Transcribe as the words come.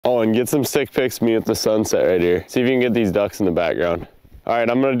going. Get some sick pics of me at the sunset right here. See if you can get these ducks in the background. All right,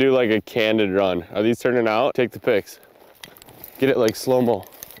 I'm gonna do like a candid run. Are these turning out? Take the pics. Get it like slow-mo.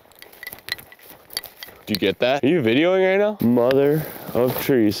 Did you get that? Are you videoing right now? Mother of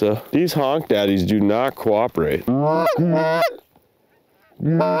Teresa. These honk daddies do not cooperate. Well,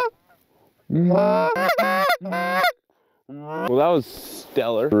 that was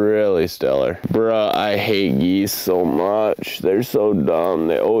stellar. Really stellar. Bruh, I hate geese so much. They're so dumb.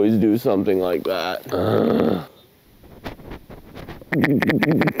 They always do something like that.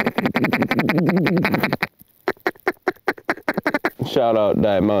 Shout out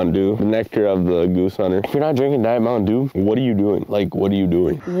Diet Mountain Dew, the nectar of the goose hunter. If you're not drinking Diet Mountain Dew, what are you doing? Like, what are you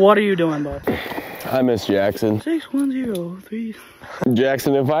doing? What are you doing, bud? I miss Jackson. 6103.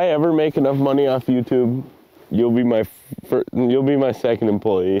 Jackson, if I ever make enough money off YouTube, you'll be my second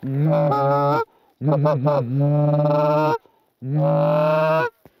employee.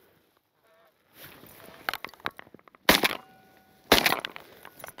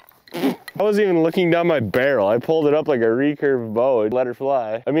 I wasn't even looking down my barrel. I pulled it up like a recurve bow and let her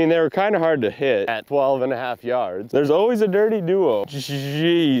fly. I mean, they were kind of hard to hit at 12.5 yards. There's always a dirty duo.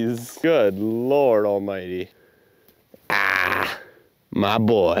 Jeez. Good Lord almighty. Ah, my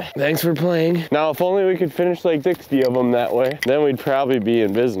boy. Thanks for playing. Now, if only we could finish like 60 of them that way, then we'd probably be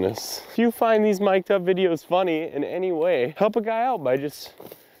in business. If you find these mic'd up videos funny in any way, help a guy out by just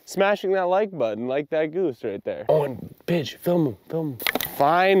smashing that like button like that goose right there. Oh, and bitch, film him, film him.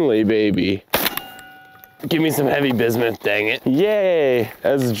 Finally, baby. Give me some heavy bismuth, dang it. Yay!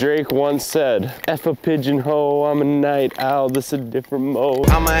 As Drake once said, F a pigeon hole, I'm a night owl, this a different mode.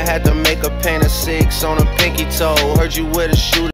 I'ma have to make a paint of 6 on a pinky toe. Heard you with a shooter.